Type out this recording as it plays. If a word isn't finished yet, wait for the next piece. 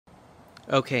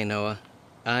Okay, Noah,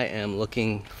 I am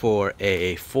looking for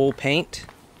a full paint.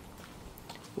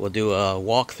 We'll do a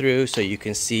walkthrough so you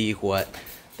can see what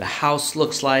the house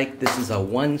looks like. This is a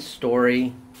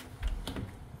 1-story.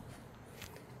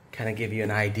 Kind of give you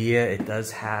an idea. It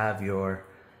does have your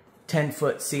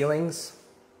 10-foot ceilings.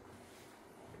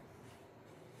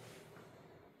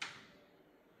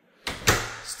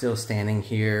 Still standing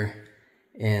here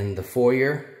in the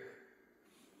foyer.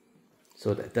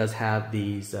 So that does have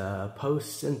these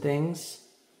posts and things.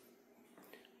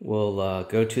 We'll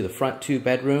go to the front 2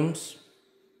 bedrooms.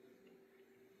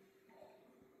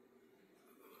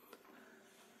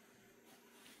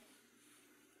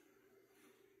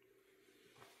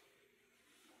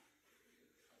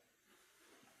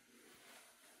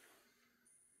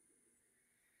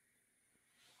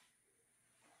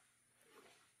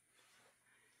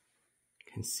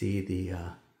 You can see the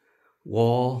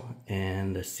wall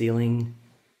and the ceiling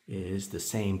is the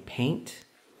same paint.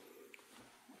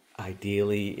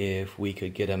 Ideally, if we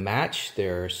could get a match,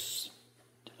 there's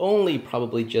only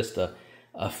probably just a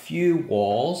few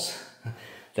walls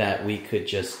that we could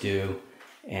just do,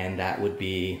 and that would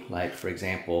be like, for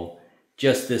example,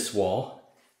 just this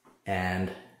wall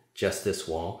and just this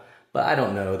wall. But I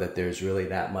don't know that there's really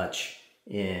that much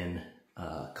in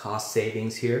cost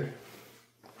savings here.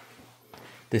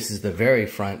 This is the very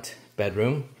front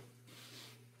bedroom.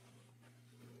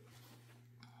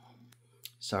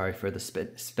 Sorry for the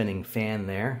spinning fan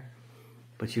there,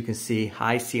 but you can see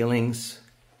high ceilings.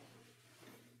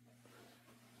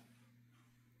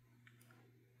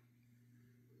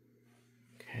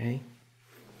 Okay.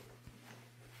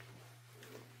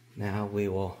 Now we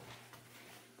will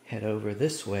head over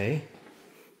this way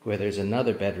where there's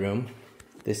another bedroom.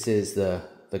 This is the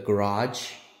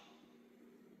garage.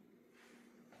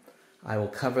 I will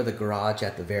cover the garage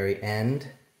at the very end.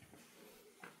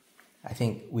 I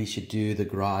think we should do the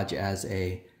garage as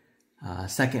a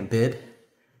second bid.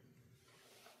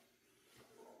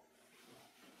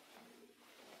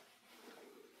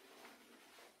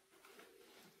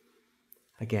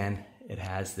 Again, it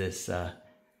has this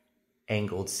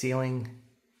angled ceiling,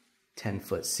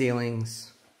 10-foot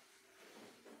ceilings.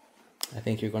 I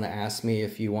think you're going to ask me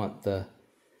if you want the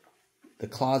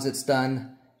closets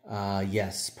done.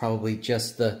 Yes, probably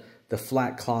just the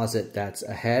flat closet that's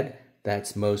ahead,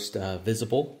 that's most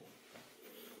visible,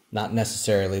 not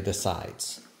necessarily the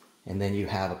sides. And then you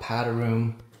have a powder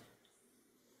room.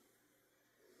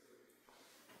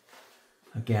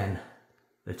 Again,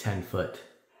 the 10-foot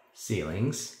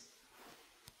ceilings.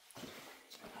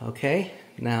 Okay,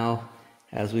 now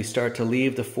as we start to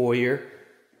leave the foyer,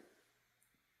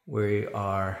 we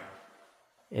are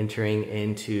entering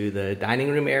into the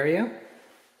dining room area.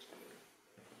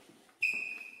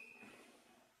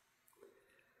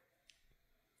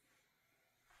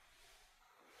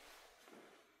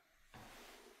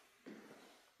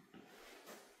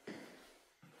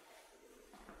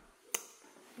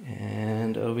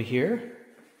 And over here,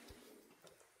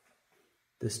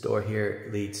 this door here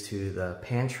leads to the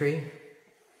pantry.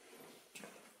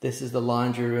 This is the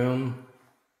laundry room.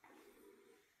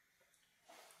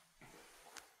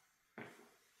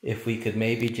 If we could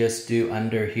maybe just do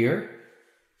under here.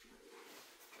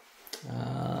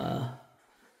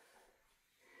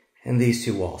 And these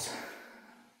 2 walls.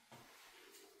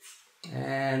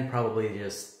 And probably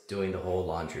just doing the whole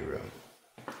laundry room.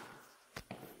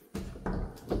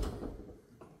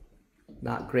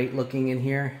 Not great looking in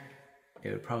here. It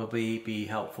would probably be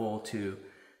helpful to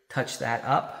touch that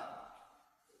up.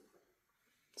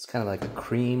 It's kind of like a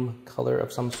cream color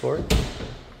of some sort.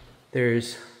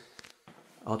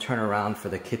 I'll turn around for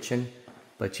the kitchen,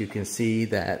 but you can see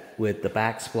that with the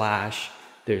backsplash,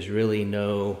 there's really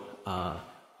no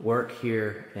work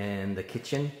here in the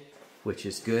kitchen, which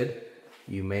is good.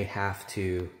 You may have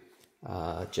to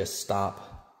just stop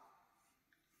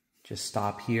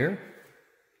here,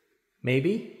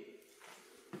 maybe,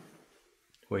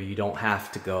 where you don't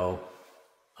have to go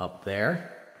up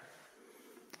there.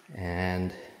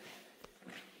 And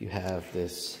you have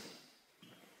this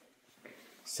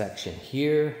section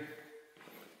here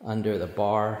under the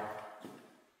bar.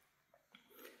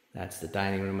 That's the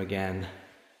dining room again.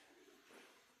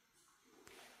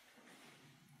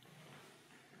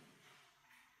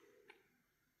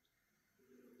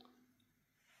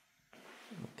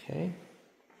 Okay.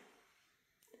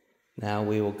 Now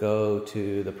we will go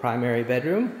to the primary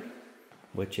bedroom,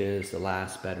 which is the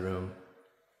last bedroom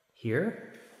here.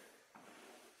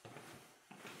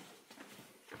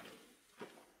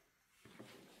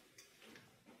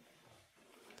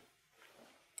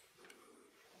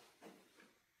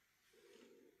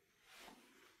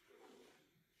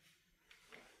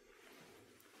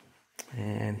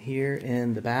 And here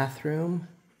in the bathroom,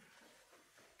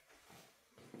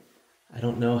 I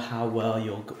don't know how well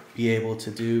you'll be able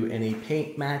to do any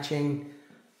paint matching,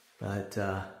 but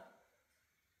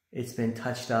it's been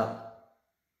touched up.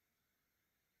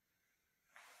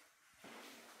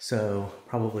 So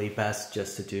probably best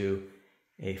just to do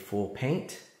a full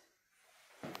paint.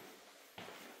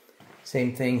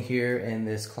 Same thing here in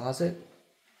this closet.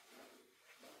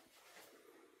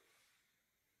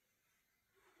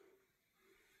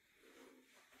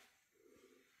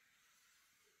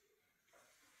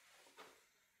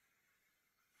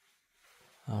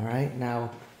 All right,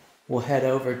 now we'll head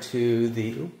over to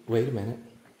the, wait a minute.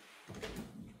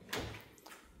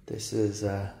 This is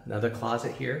another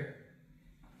closet here.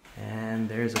 And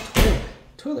there's a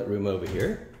toilet room over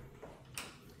here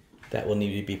that will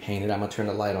need to be painted. I'm gonna turn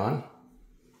the light on.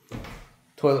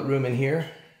 Toilet room in here.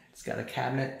 It's got a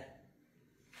cabinet.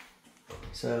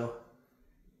 So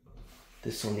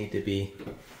this will need to be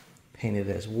painted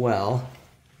as well.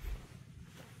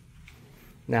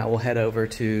 Now we'll head over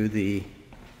to the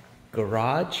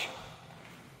garage.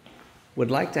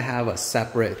 Would like to have a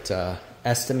separate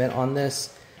estimate on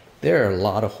this. There are a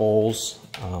lot of holes,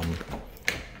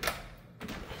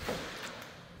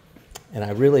 and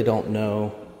I really don't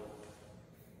know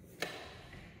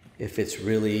if it's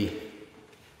really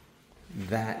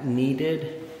that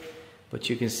needed, but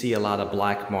you can see a lot of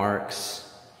black marks,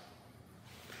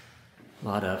 a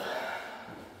lot of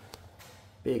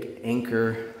big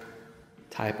anchor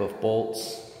type of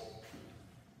bolts.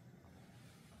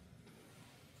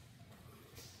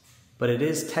 But it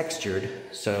is textured,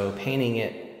 so painting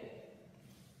it,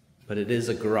 but it is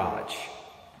a garage,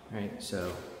 right?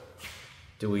 So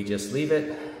do we just leave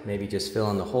it, maybe just fill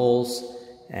in the holes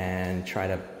and try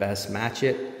to best match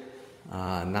it?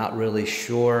 Not really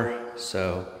sure,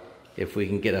 so if we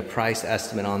can get a price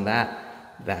estimate on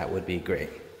that, that would be great.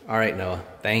 All right, Noah,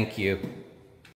 thank you.